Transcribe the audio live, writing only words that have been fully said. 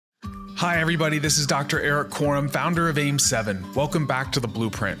Hi, everybody. This is Dr. Eric Quorum, founder of AIM7. Welcome back to The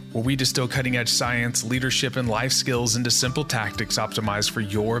Blueprint, where we distill cutting-edge science, leadership, and life skills into simple tactics optimized for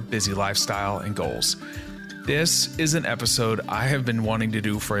your busy lifestyle and goals. This is an episode I have been wanting to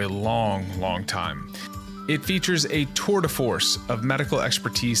do for a long time. It features a tour de force of medical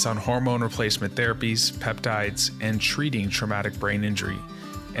expertise on hormone replacement therapies, peptides, and treating traumatic brain injury.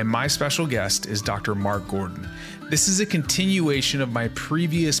 And my special guest is Dr. Marr Gordon. This is a continuation of my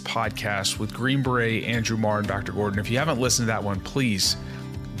previous podcast with Green Beret, Andrew Marr, and Dr. Gordon. If you haven't listened to that one, please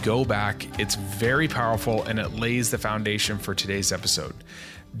go back. It's very powerful and it lays the foundation for today's episode.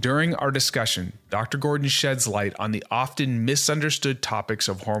 During our discussion, Dr. Gordon sheds light on the often misunderstood topics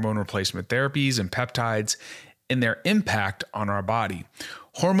of hormone replacement therapies and peptides and their impact on our body.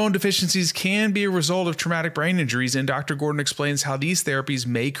 Hormone deficiencies can be a result of traumatic brain injuries, and Dr. Gordon explains how these therapies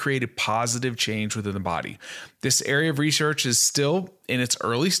may create a positive change within the body. This area of research is still in its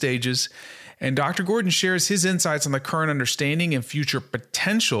early stages, and Dr. Gordon shares his insights on the current understanding and future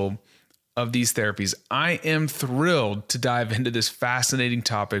potential of these therapies. I am thrilled to dive into this fascinating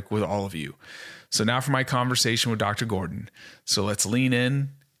topic with all of you. So now for my conversation with Dr. Gordon. So let's lean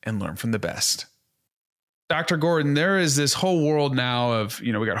in and learn from the best. Dr. Gordon, there is this whole world now of, we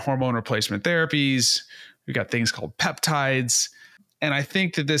got hormone replacement therapies, we got things called peptides. And I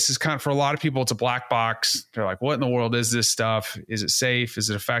think that this is kind of, for a lot of people, it's a black box. They're like, what in the world is this stuff? Is it safe? Is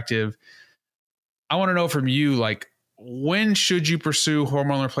it effective? I want to know from you, when should you pursue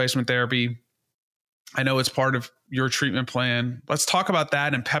hormone replacement therapy? I know it's part of your treatment plan. Let's talk about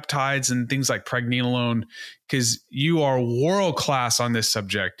that and peptides and things like pregnenolone, because you are world-class on this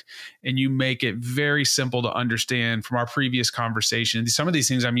subject and you make it very simple to understand from our previous conversation. Some of these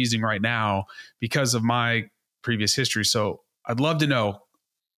things I'm using right now because of my previous history. So I'd love to know.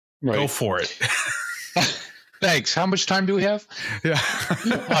 Right. Go for it. Thanks. How much time do we have? Yeah.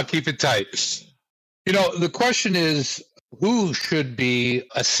 I'll keep it tight. The question is, who should be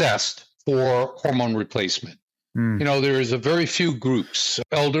assessed for hormone replacement? There is a very few groups: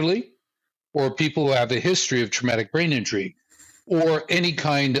 elderly, or people who have a history of traumatic brain injury, or any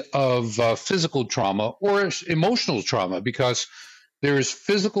kind of physical trauma or emotional trauma, because there is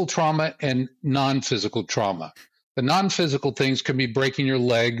physical trauma and non-physical trauma. The non-physical things can be breaking your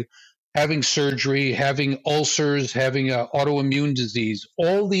leg, having surgery, having ulcers, having an autoimmune disease.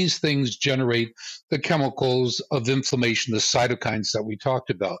 All these things generate the chemicals of inflammation, the cytokines that we talked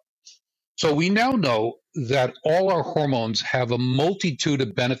about. So we now know that all our hormones have a multitude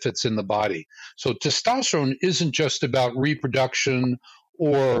of benefits in the body. So testosterone isn't just about reproduction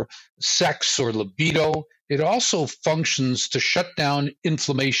or sex or libido. It also functions to shut down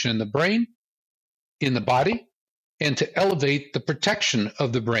inflammation in the brain, in the body, and to elevate the protection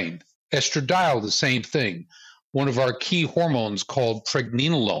of the brain. Estradiol, the same thing. One of our key hormones called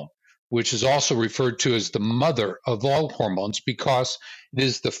pregnenolone, which is also referred to as the mother of all hormones because it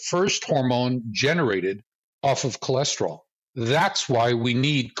is the first hormone generated off of cholesterol. That's why we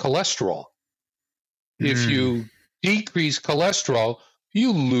need cholesterol. If you decrease cholesterol,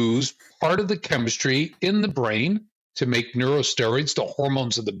 you lose part of the chemistry in the brain to make neurosteroids, the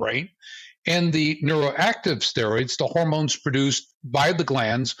hormones of the brain, and the neuroactive steroids, the hormones produced by the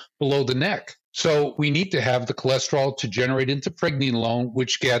glands below the neck. So we need to have the cholesterol to generate into pregnenolone,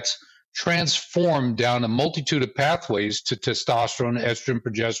 which gets transformed down a multitude of pathways to testosterone, estrogen,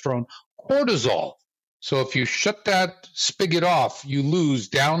 progesterone, cortisol. So if you shut that spigot off, you lose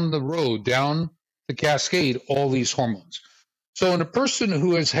down the road, down the cascade, all these hormones. So in a person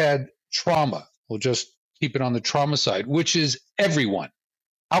who has had trauma, we'll just keep it on the trauma side, which is everyone.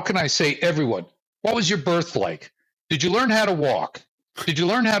 How can I say everyone? What was your birth like? Did you learn how to walk? Did you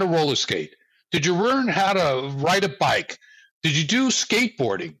learn how to roller skate? Did you learn how to ride a bike? Did you do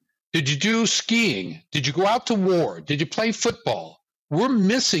skateboarding? Did you do skiing? Did you go out to war? Did you play football? We're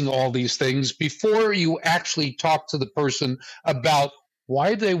missing all these things before you actually talk to the person about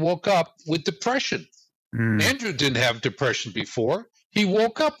why they woke up with depression. Andrew didn't have depression before. He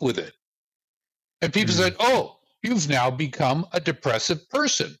woke up with it. And people said, oh, you've now become a depressive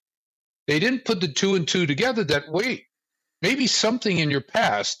person. They didn't put the two and two together that, wait, maybe something in your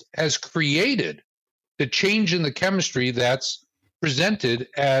past has created the change in the chemistry that's presented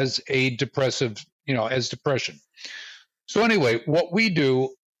as a depressive, as depression. So anyway, what we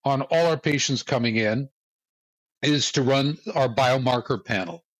do on all our patients coming in is to run our biomarker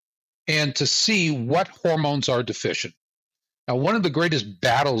panel and to see what hormones are deficient. Now, one of the greatest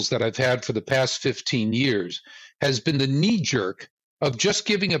battles that I've had for the past 15 years has been the knee jerk of just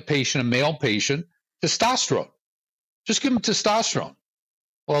giving a male patient, testosterone. Just give them testosterone.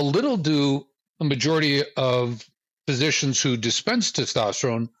 Well, little do the majority of physicians who dispense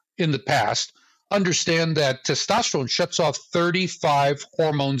testosterone in the past, understand that testosterone shuts off 35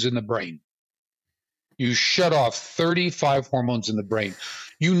 hormones in the brain. You shut off 35 hormones in the brain.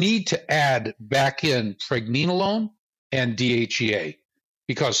 You need to add back in pregnenolone and DHEA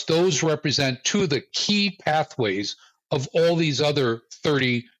because those represent two of the key pathways of all these other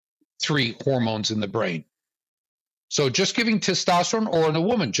 33 hormones in the brain. So just giving testosterone, or in a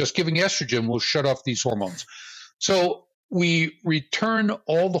woman, just giving estrogen will shut off these hormones. So we return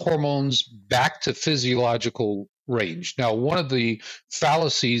all the hormones back to physiological range. Now, one of the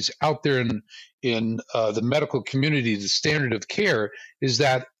fallacies out there in the medical community, the standard of care, is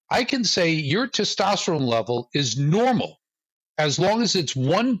that I can say your testosterone level is normal as long as it's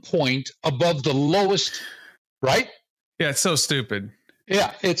 1 point above the lowest, right? Yeah, it's so stupid.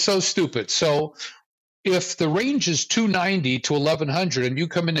 Yeah, it's so stupid. So if the range is 290 to 1100 and you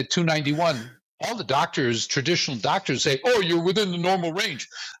come in at 291, all the doctors, traditional doctors, say, "Oh, you're within the normal range."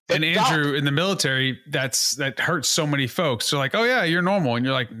 But and Andrew, in the military, that hurts so many folks. They're like, "Oh yeah, you're normal," and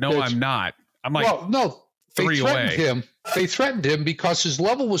you're like, "No, I'm not." I'm like, well, no, three away. They threatened him because his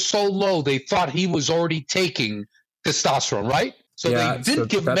level was so low. They thought he was already taking testosterone, right? So they didn't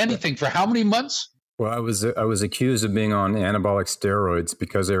give him anything for how many months? Well, I was accused of being on anabolic steroids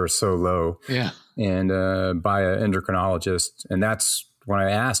because they were so low. Yeah, and by an endocrinologist, and that's when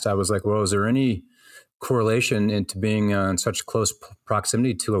I asked. I was like, "Well, is there any correlation into being in such close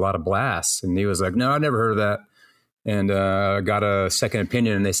proximity to a lot of blasts?" And he was like, "No, I never heard of that." And got a second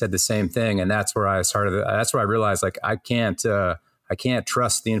opinion, and they said the same thing. And that's where I started. That's where I realized, like, I can't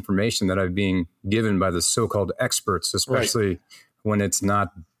trust the information that I'm being given by the so-called experts, especially when it's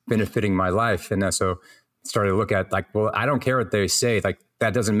not benefiting my life. And so started to look at, like, well, I don't care what they say. Like,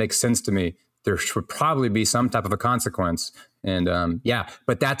 that doesn't make sense to me. There should probably be some type of a consequence. And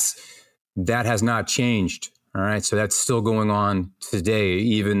but that has not changed. All right. So that's still going on today,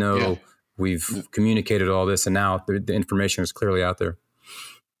 even though we've communicated all this, and now the information is clearly out there.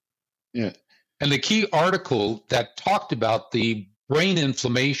 Yeah. And the key article that talked about the brain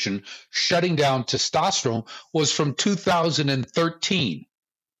inflammation shutting down testosterone was from 2013.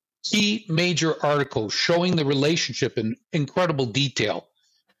 Key major article showing the relationship in incredible detail,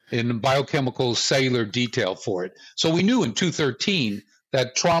 in biochemical cellular detail for it. So we knew in 2013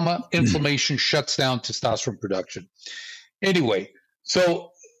 that trauma, inflammation shuts down testosterone production. Anyway, so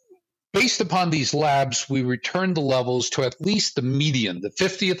based upon these labs, we returned the levels to at least the median, the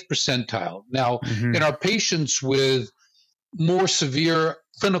 50th percentile. Now, in our patients with more severe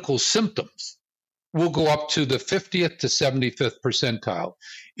clinical symptoms, we'll go up to the 50th to 75th percentile.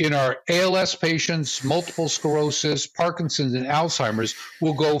 In our ALS patients, multiple sclerosis, Parkinson's, and Alzheimer's,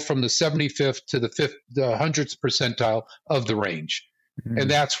 we'll go from the 75th to the 100th percentile of the range.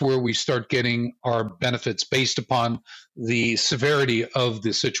 And that's where we start getting our benefits based upon the severity of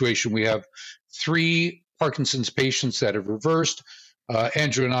the situation. We have 3 Parkinson's patients that have reversed.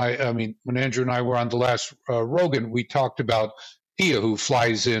 Andrew and I mean, when Andrew and I were on the last Rogan, we talked about Pia, who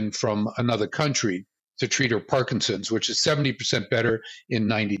flies in from another country to treat her Parkinson's, which is 70% better in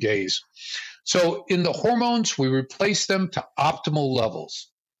 90 days. So in the hormones, we replace them to optimal levels.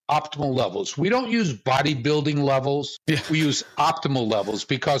 Optimal levels. We don't use bodybuilding levels. Yeah. We use optimal levels,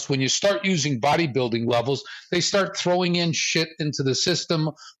 because when you start using bodybuilding levels, they start throwing in shit into the system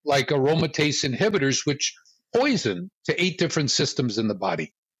like aromatase inhibitors, which poison to 8 different systems in the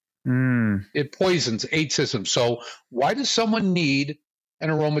body. It poisons 8 systems. So why does someone need an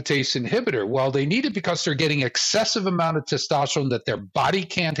aromatase inhibitor? Well, they need it because they're getting excessive amount of testosterone that their body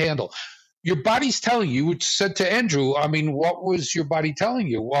can't handle. Your body's telling you, which said to Andrew, I mean, what was your body telling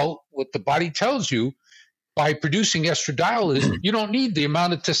you? Well, what the body tells you by producing estradiol is you don't need the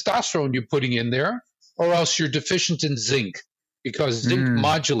amount of testosterone you're putting in there, or else you're deficient in zinc, because zinc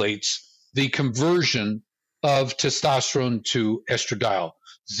modulates the conversion of testosterone to estradiol,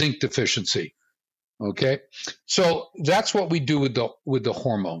 zinc deficiency. Okay. So that's what we do with the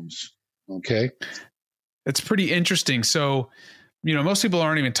hormones. Okay. It's pretty interesting. So, you know, most people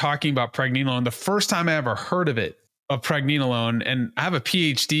aren't even talking about pregnenolone. The first time I ever heard of pregnenolone, and I have a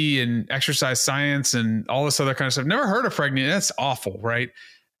PhD in exercise science and all this other kind of stuff. Never heard of pregnenolone. That's awful, right?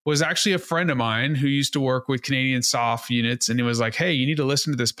 Was actually a friend of mine who used to work with Canadian soft units. And he was like, "Hey, you need to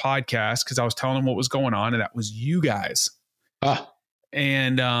listen to this podcast," because I was telling him what was going on. And that was you guys.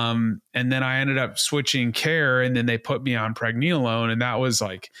 And then I ended up switching care, and then they put me on pregnenolone. And that was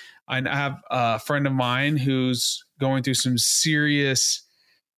like, I have a friend of mine who's going through some serious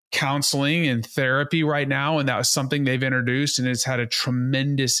counseling and therapy right now. And that was something they've introduced, and it's had a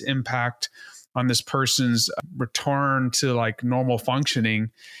tremendous impact on this person's return to like normal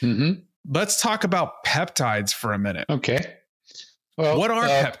functioning. Let's talk about peptides for a minute. Okay. Well, what are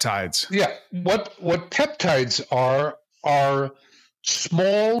peptides? Yeah, what peptides are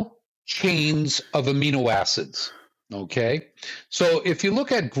small chains of amino acids. Okay, so if you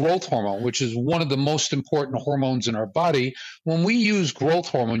look at growth hormone, which is one of the most important hormones in our body, when we use growth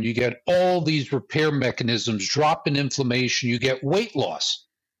hormone, you get all these repair mechanisms, drop in inflammation, you get weight loss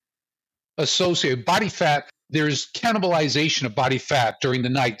associated. Body fat, there's cannibalization of body fat during the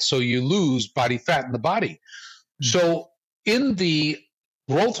night, so you lose body fat in the body. So in the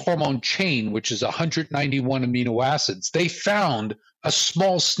growth hormone chain, which is 191 amino acids, they found a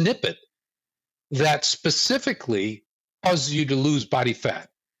small snippet that specifically causes you to lose body fat.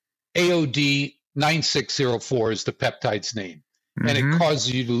 AOD 9604 is the peptide's name, and it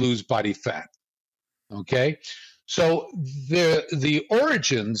causes you to lose body fat. Okay, so the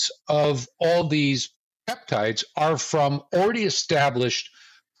origins of all these peptides are from already established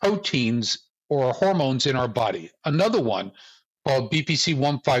proteins or hormones in our body. Another one called BPC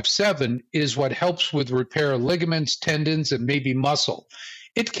 157 is what helps with repair of ligaments, tendons, and maybe muscle.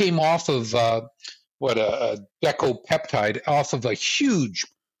 It came off of a decopeptide, off of a huge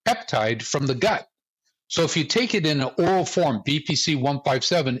peptide from the gut. So if you take it in an oral form, BPC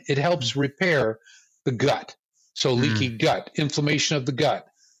 157, it helps repair the gut. So leaky gut, inflammation of the gut,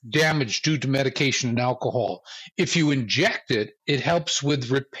 damage due to medication and alcohol. If you inject it, it helps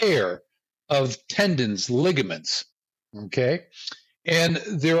with repair of tendons, ligaments. Okay. And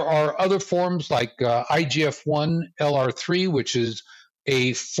there are other forms like IGF-1 LR3, which is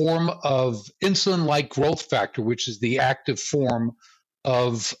a form of insulin-like growth factor, which is the active form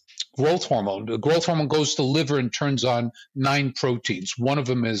of growth hormone. The growth hormone goes to the liver and turns on 9 proteins. One of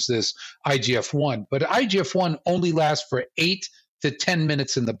them is this IGF-1, but IGF-1 only lasts for 8 to 10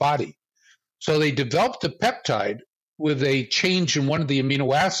 minutes in the body. So they developed a peptide with a change in one of the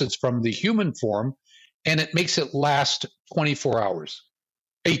amino acids from the human form, and it makes it last 24 hours,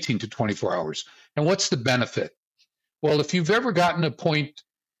 18 to 24 hours. And what's the benefit? Well, if you've ever gotten a point,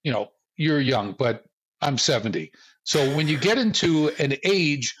 you're young, but I'm 70. So when you get into an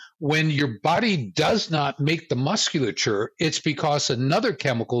age when your body does not make the musculature, it's because another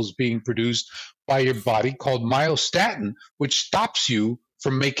chemical is being produced by your body called myostatin, which stops you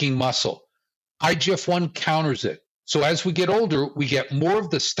from making muscle. IGF-1 counters it. So as we get older, we get more of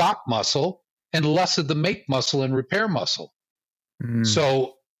the stop muscle and less of the make muscle and repair muscle.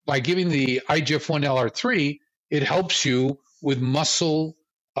 So by giving the IGF-1 LR3, it helps you with muscle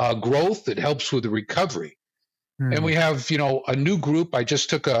growth. It helps with the recovery. And we have, a new group. I just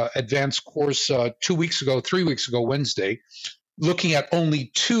took an advanced course 3 weeks ago, Wednesday, looking at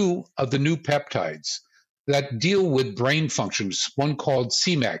only 2 of the new peptides that deal with brain functions. One called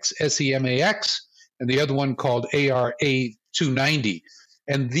CMAX, SEMAX, and the other one called ARA290.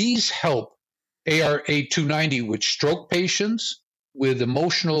 And these help ARA290 with stroke patients, with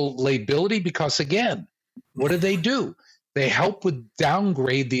emotional lability, because again, what do? They help with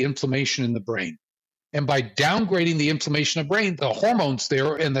downgrade the inflammation in the brain. And by downgrading the inflammation of the brain, the hormones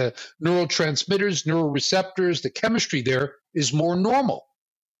there and the neurotransmitters, neuroreceptors, the chemistry there is more normal.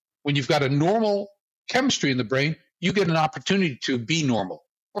 When you've got a normal chemistry in the brain, you get an opportunity to be normal,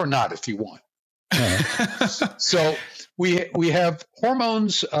 or not if you want. So we have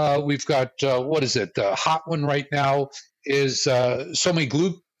hormones. We've got, the hot one right now is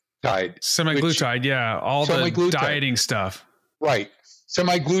semaglutide. Semaglutide, yeah. All the dieting stuff. Right.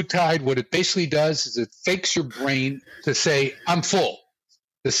 Semaglutide, what it basically does is it fakes your brain to say, I'm full,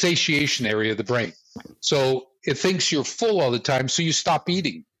 the satiation area of the brain. So it thinks you're full all the time, so you stop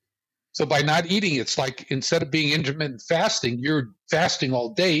eating. So by not eating, it's like instead of being intermittent fasting, you're fasting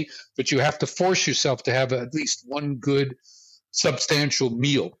all day, but you have to force yourself to have at least one good substantial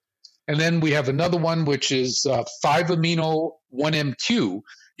meal. And then we have another one, which is 5-amino 1MQ.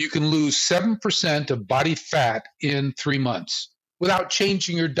 You can lose 7% of body fat in 3 months without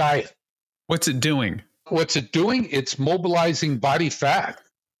changing your diet. What's it doing? It's mobilizing body fat.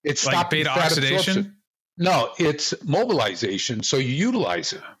 It's like stopping beta fat oxidation? absorption. No, it's mobilization. So you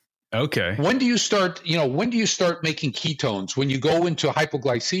utilize it. Okay. When do you start making ketones? When you go into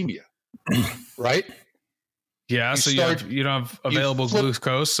hypoglycemia, right? Yeah. So you don't have available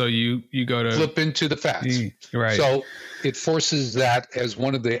glucose, so you go to flip into the fats. Right. So it forces that as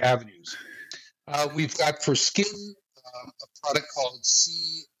one of the avenues. We've got for skin a product called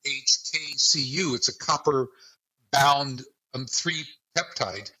CHKCU. It's a copper-bound 3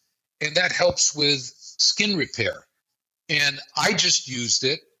 peptide, and that helps with skin repair. And I just used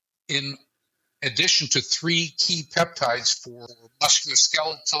it in addition to 3 key peptides for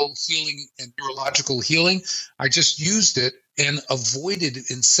musculoskeletal healing and neurological healing. I just used it and avoided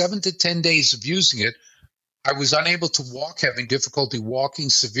in 7 to 10 days of using it I was unable to walk, having difficulty walking,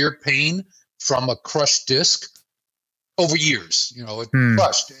 severe pain from a crushed disc over years. It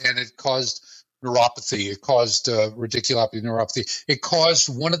crushed, and it caused neuropathy. It caused radiculopathy, neuropathy. It caused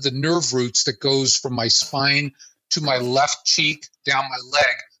one of the nerve roots that goes from my spine to my left cheek down my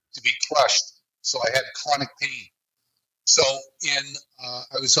leg to be crushed. So I had chronic pain. So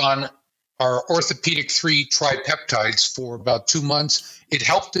I was on our orthopedic 3 tripeptides for about 2 months. It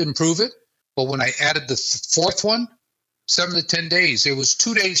helped to improve it. But when I added the fourth one, 7 to 10 days, it was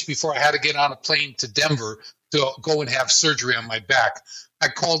 2 days before I had to get on a plane to Denver to go and have surgery on my back. I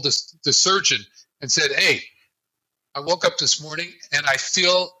called the surgeon and said, hey, I woke up this morning and I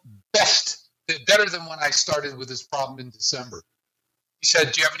feel better than when I started with this problem in December. He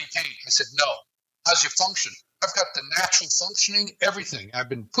said, do you have any pain? I said, no. How's your function? I've got the natural functioning, everything. I've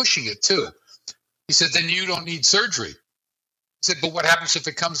been pushing it too. He said, then you don't need surgery. I said, but what happens if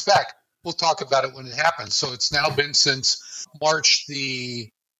it comes back? We'll talk about it when it happens. So it's now been since March the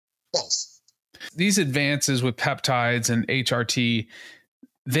 12th. These advances with peptides and HRT,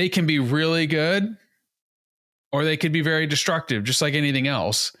 they can be really good or they could be very destructive, just like anything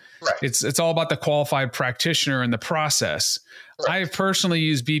else. Right. It's all about the qualified practitioner and the process. Right. I have personally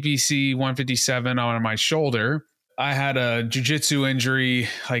used BPC 157 on my shoulder. I had a jiu-jitsu injury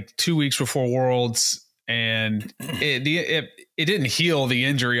like 2 weeks before Worlds, and it didn't heal the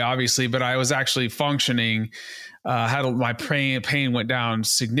injury, obviously, but I was actually functioning. My pain went down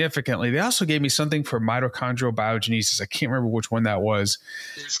significantly. They also gave me something for mitochondrial biogenesis. I can't remember which one that was.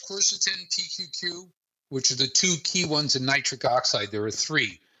 There's quercetin, TQQ, which are the 2 key ones in nitric oxide. There are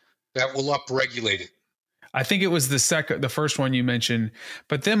 3 that will upregulate it. I think it was the first one you mentioned.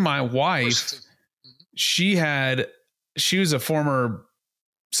 But then my wife, she was a former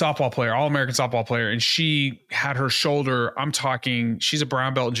softball player, All-American softball player, and she had her shoulder, she's a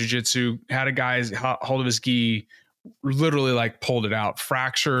brown belt in jiu-jitsu, had a guy hold of his gi, literally like pulled it out,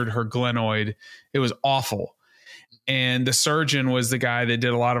 fractured her glenoid. It was awful. And the surgeon was the guy that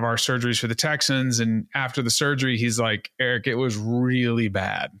did a lot of our surgeries for the Texans. And after the surgery, he's like, Eric, it was really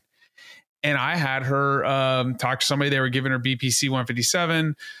bad. And I had her talk to somebody. They were giving her BPC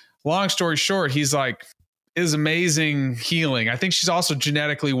 157. Long story short, he's like, it was amazing healing. I think she's also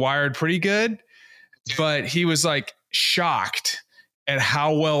genetically wired pretty good, but he was like shocked at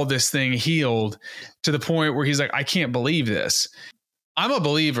how well this thing healed, to the point where he's like, I can't believe this. I'm a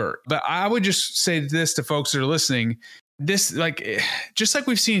believer, but I would just say this to folks that are listening. This, like, just like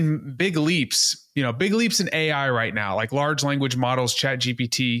we've seen big leaps in AI right now, like large language models,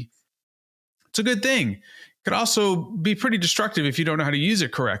 ChatGPT. It's a good thing. It could also be pretty destructive if you don't know how to use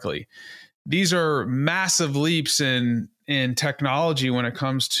it correctly. These are massive leaps in technology when it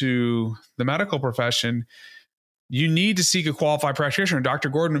comes to the medical profession. You need to seek a qualified practitioner. Dr.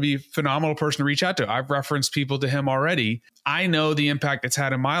 Gordon would be a phenomenal person to reach out to. I've referenced people to him already. I know the impact it's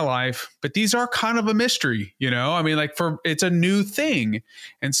had in my life, but these are kind of a mystery, I mean, it's a new thing.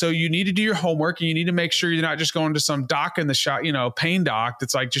 And so you need to do your homework, and you need to make sure you're not just going to some doc in the shop, pain doc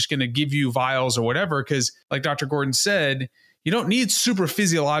that's like just going to give you vials or whatever. Because like Dr. Gordon said, you don't need super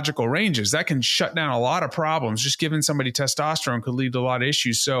physiological ranges. That can shut down a lot of problems. Just giving somebody testosterone could lead to a lot of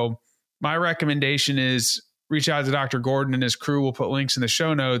issues. So my recommendation is reach out to Dr. Gordon and his crew. We'll put links in the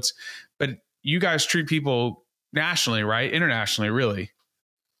show notes. But you guys treat people nationally, right? Internationally, really.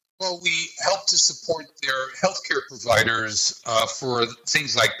 Well, we help to support their healthcare providers for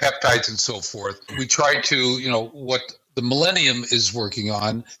things like peptides and so forth. We try to, what the Millennium is working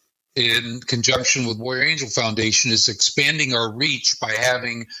on in conjunction with Warrior Angel Foundation is expanding our reach by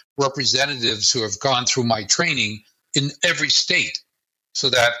having representatives who have gone through my training in every state, so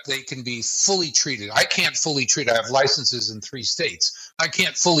that they can be fully treated. I can't fully treat. I have licenses in 3 states. I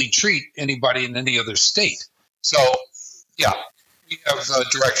can't fully treat anybody in any other state. So, yeah, we have a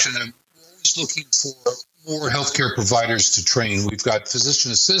direction, and we're always looking for more healthcare providers to train. We've got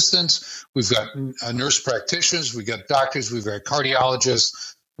physician assistants. We've got nurse practitioners. We've got doctors. We've got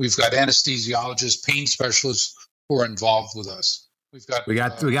cardiologists. We've got anesthesiologists, pain specialists who are involved with us. We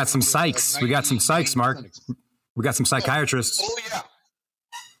got some psychs. We got some psychs, Mark. Clinics. We got some psychiatrists. Oh yeah.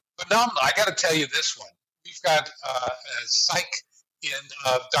 Phenomenal. I got to tell you this one. We've got a psych in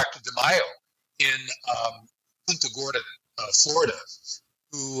Dr. DeMaio in Punta Gorda, Florida,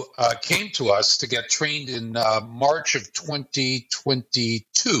 who came to us to get trained in March of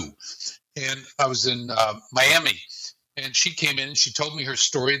 2022. And I was in Miami, and she came in and she told me her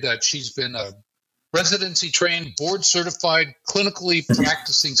story that she's been a residency trained, board certified, clinically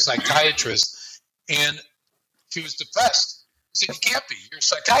practicing psychiatrist, and she was depressed. I said, you can't be. You're a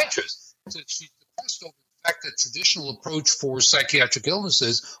psychiatrist. I said, she's depressed over the fact that traditional approach for psychiatric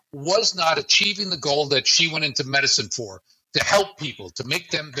illnesses was not achieving the goal that she went into medicine for, to help people, to make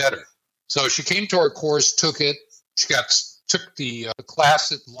them better. So she came to our course, took it. She took the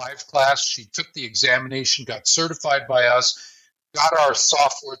class, live class. She took the examination, got certified by us, got our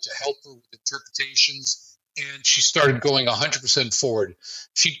software to help her with interpretations, and she started going 100% forward.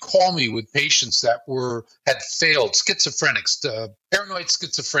 She'd call me with patients that had failed, schizophrenics, paranoid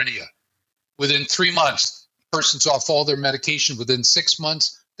schizophrenia. Within 3 months, the person's off all their medication. Within 6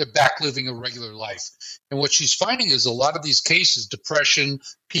 months, they're back living a regular life. And what she's finding is a lot of these cases, depression,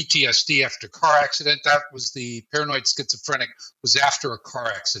 PTSD after car accident, that was the paranoid schizophrenic, was after a car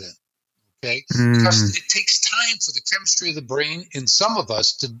accident. Okay? Because it takes time for the chemistry of the brain in some of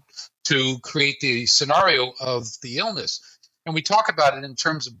us to create the scenario of the illness. And we talk about it in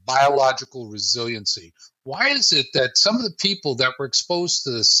terms of biological resiliency. Why is it that some of the people that were exposed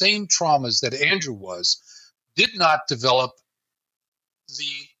to the same traumas that Andrew was did not develop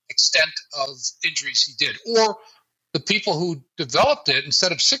the extent of injuries he did? Or the people who developed it,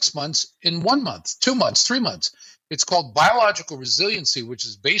 instead of 6 months, in 1 month, 2 months, 3 months. It's called biological resiliency, which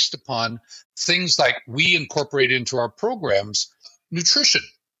is based upon things like we incorporate into our programs: nutrition,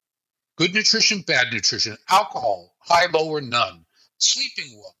 good nutrition, bad nutrition, alcohol, high, low, or none,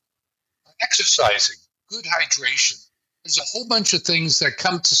 sleeping well, exercising, good hydration. There's a whole bunch of things that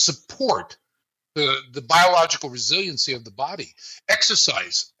come to support the biological resiliency of the body.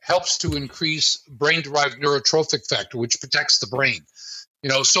 Exercise helps to increase brain-derived neurotrophic factor, which protects the brain.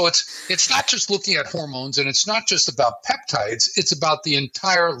 So it's not just looking at hormones, and it's not just about peptides. It's about the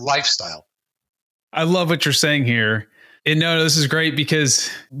entire lifestyle. I love what you're saying here. And no, this is great because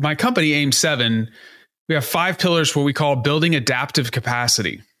my company, AIM7, we have 5 pillars, what we call building adaptive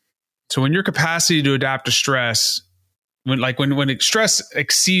capacity. So when your capacity to adapt to stress, when stress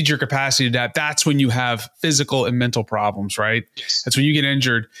exceeds your capacity to adapt, that's when you have physical and mental problems, right? Yes. That's when you get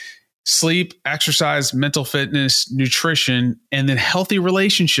injured. Sleep, exercise, mental fitness, nutrition, and then healthy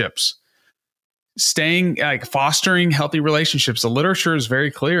relationships. Fostering healthy relationships. The literature is very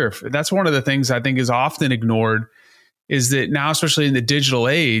clear. That's one of the things I think is often ignored, is that now, especially in the digital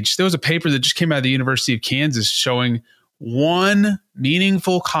age, there was a paper that just came out of the University of Kansas showing 1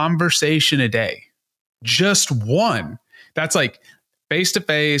 meaningful conversation a day. Just one. That's like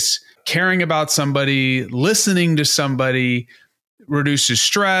face-to-face, caring about somebody, listening to somebody, reduces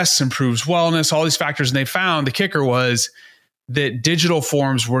stress, improves wellness, all these factors. And they found the kicker was that digital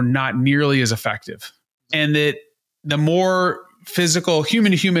forms were not nearly as effective. And that the more physical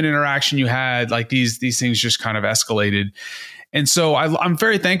human-to-human interaction you had, like these things just kind of escalated. And so I'm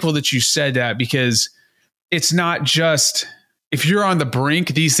very thankful that you said that, because it's not just, if you're on the brink,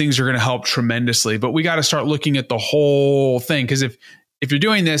 these things are going to help tremendously, but we got to start looking at the whole thing. Because if you're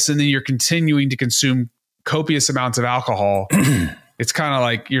doing this and then you're continuing to consume copious amounts of alcohol, it's kind of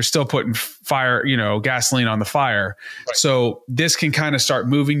like you're still putting gasoline on the fire. Right. So this can kind of start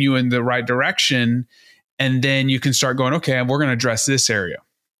moving you in the right direction. And then you can start going, okay, we're going to address this area.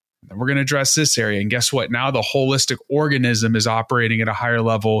 And we're going to address this area. And guess what? Now the holistic organism is operating at a higher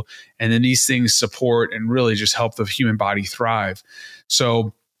level. And then these things support and really just help the human body thrive.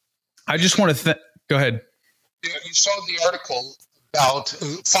 So I just want to go ahead. You saw the article about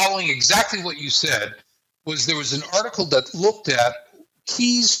following exactly what you said. There was an article that looked at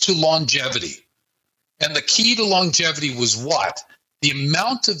keys to longevity. And the key to longevity was what? The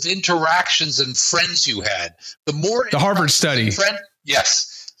amount of interactions and friends you had. The Harvard study.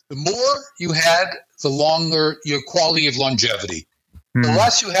 Yes. The more you had, the longer your quality of longevity. The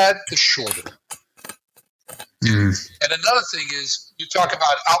less you had, the shorter. And another thing is, you talk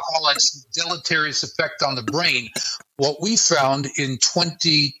about alcohol and its deleterious effect on the brain. What we found in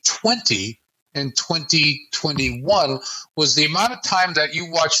 2020 and 2021 was the amount of time that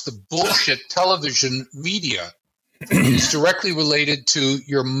you watch the bullshit television media is directly related to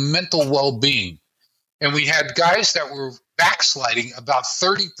your mental well-being. And we had guys that were backsliding about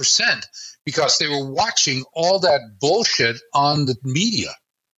 30% because they were watching all that bullshit on the media.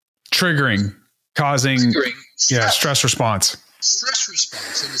 Causing stress response. Stress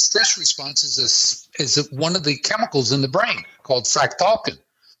response. And the stress response is one of the chemicals in the brain called fractalkine.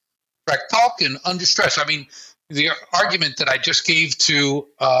 Fractalkine under stress. I mean, the argument that I just gave to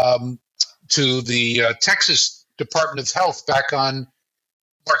the Texas Department of Health back on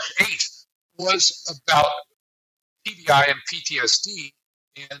March 8th was about TBI and PTSD,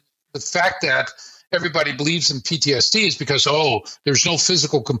 and the fact that everybody believes in PTSD is because, there's no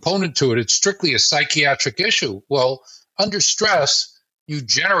physical component to it. It's strictly a psychiatric issue. Well, under stress, you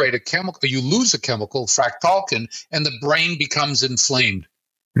generate a chemical, you lose a chemical, fractalkine, and the brain becomes inflamed.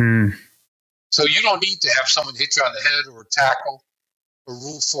 So you don't need to have someone hit you on the head or tackle or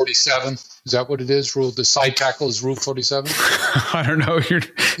Rule 47. Is that what it is? The side tackle is Rule 47? I don't know.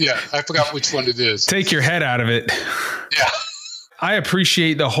 Yeah, I forgot which one it is. Take your head out of it. Yeah. I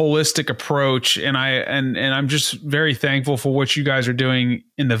appreciate the holistic approach, and I'm just very thankful for what you guys are doing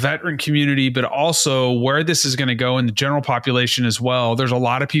in the veteran community, but also where this is going to go in the general population as well. There's a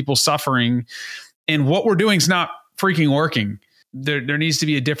lot of people suffering, and what we're doing is not freaking working. There needs to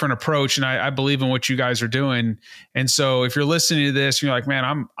be a different approach, and I believe in what you guys are doing. And so if you're listening to this, you're like,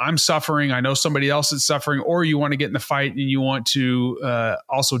 man, I'm suffering. I know somebody else is suffering, or you want to get in the fight and you want to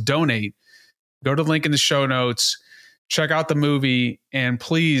also donate, go to the link in the show notes. Check out the movie and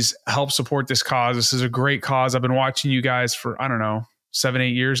please help support this cause. This is a great cause. I've been watching you guys for,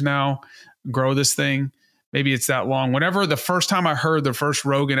 7-8 years now, grow this thing. Maybe it's that long. Whenever the first time I heard the first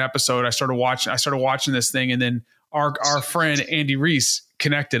Rogan episode, I started watching this thing, and then our friend Andy Reese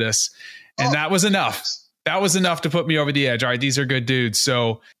connected us, and that was enough. That was enough to put me over the edge. All right, these are good dudes.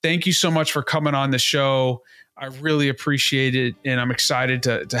 So thank you so much for coming on the show. I really appreciate it, and I'm excited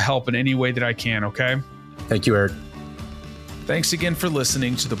to help in any way that I can. Okay. Thank you, Eric. Thanks again for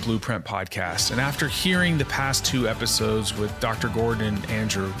listening to the Blueprint Podcast. And after hearing the past 2 episodes with Dr. Gordon and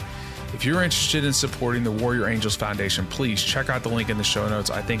Andrew, if you're interested in supporting the Warrior Angels Foundation, please check out the link in the show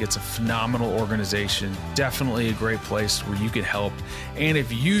notes. I think it's a phenomenal organization, definitely a great place where you can help. And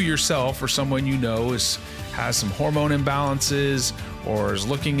if you yourself or someone you know has some hormone imbalances or is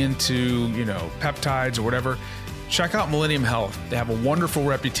looking into, peptides or whatever, check out Millennium Health. They have a wonderful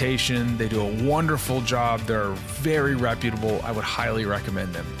reputation. They do a wonderful job. They're very reputable. I would highly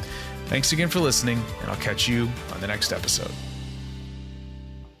recommend them. Thanks again for listening, and I'll catch you on the next episode.